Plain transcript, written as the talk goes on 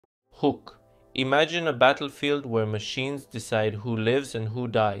Hook. Imagine a battlefield where machines decide who lives and who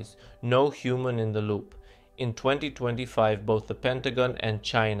dies, no human in the loop. In 2025, both the Pentagon and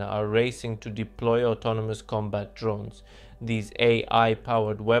China are racing to deploy autonomous combat drones. These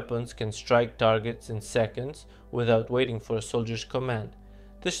AI-powered weapons can strike targets in seconds without waiting for a soldier's command.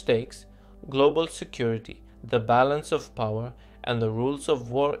 The stakes: global security, the balance of power, and the rules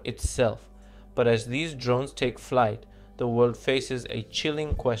of war itself. But as these drones take flight, the world faces a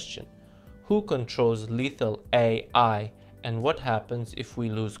chilling question. Who controls lethal AI, and what happens if we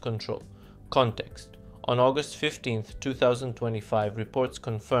lose control? Context. On August 15, 2025, reports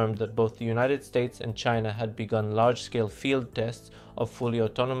confirmed that both the United States and China had begun large-scale field tests of fully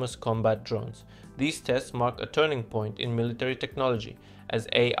autonomous combat drones. These tests mark a turning point in military technology, as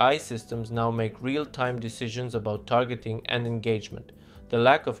AI systems now make real-time decisions about targeting and engagement. The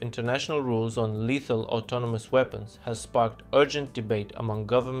lack of international rules on lethal autonomous weapons has sparked urgent debate among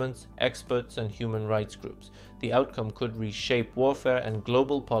governments, experts, and human rights groups. The outcome could reshape warfare and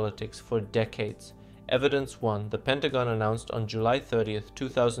global politics for decades. Evidence 1. The Pentagon announced on July 30,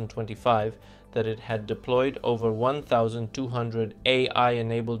 2025 that it had deployed over 1,200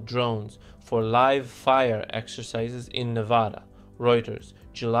 AI-enabled drones for live fire exercises in Nevada. Reuters,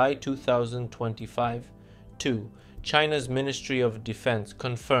 July 2025. 2. China's Ministry of Defense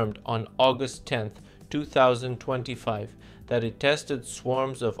confirmed on August 10, 2025 that it tested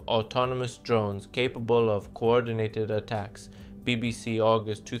swarms of autonomous drones capable of coordinated attacks. BBC,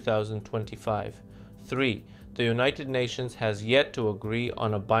 August 2025. 3. The United Nations has yet to agree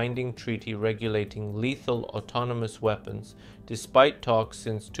on a binding treaty regulating lethal autonomous weapons, despite talks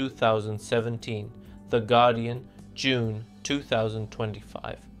since 2017. The Guardian, June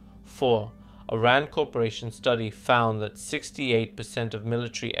 2025. 4. A RAND Corporation study found that 68% of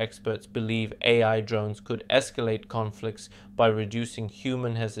military experts believe AI drones could escalate conflicts by reducing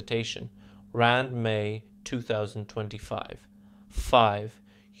human hesitation. RAND, May 2025. 5.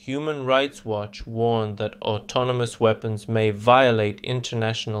 Human Rights Watch warned that autonomous weapons may violate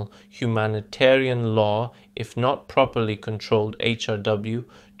international humanitarian law if not properly controlled. HRW,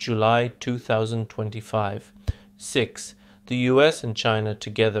 July 2025. 6. The US and China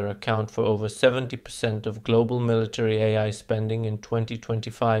together account for over 70% of global military AI spending in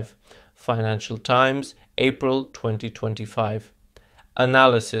 2025. Financial Times, April 2025.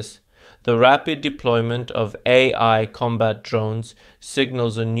 Analysis. The rapid deployment of AI combat drones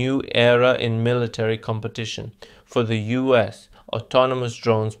signals a new era in military competition. For the US, autonomous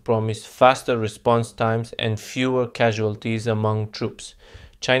drones promise faster response times and fewer casualties among troops.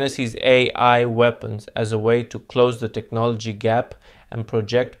 China sees AI weapons as a way to close the technology gap and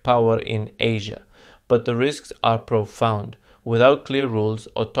project power in Asia. But the risks are profound. Without clear rules,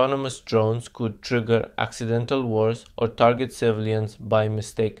 autonomous drones could trigger accidental wars or target civilians by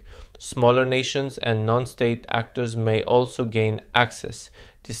mistake. Smaller nations and non-state actors may also gain access,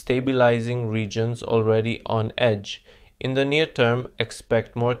 destabilizing regions already on edge. In the near term,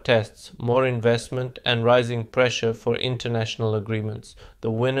 expect more tests, more investment, and rising pressure for international agreements. The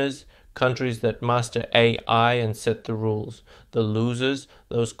winners: countries that master AI and set the rules. The losers: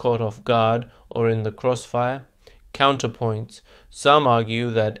 those caught off guard or in the crossfire. Counterpoints. Some argue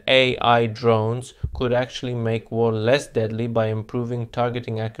that AI drones could actually make war less deadly by improving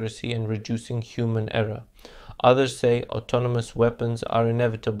targeting accuracy and reducing human error. Others say autonomous weapons are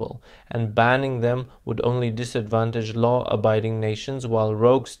inevitable, and banning them would only disadvantage law-abiding nations while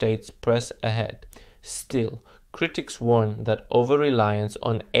rogue states press ahead. Still, critics warn that over-reliance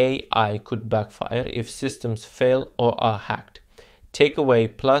on AI could backfire if systems fail or are hacked. Takeaway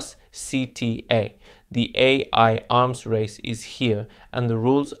plus CTA. The AI arms race is here, and the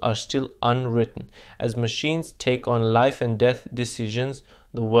rules are still unwritten. As machines take on life and death decisions,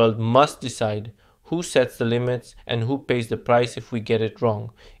 the world must decide who sets the limits and who pays the price if we get it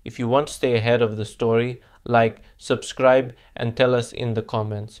wrong. If you want to stay ahead of the story, like, subscribe, and tell us in the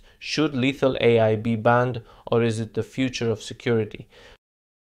comments. Should lethal AI be banned, or is it the future of security?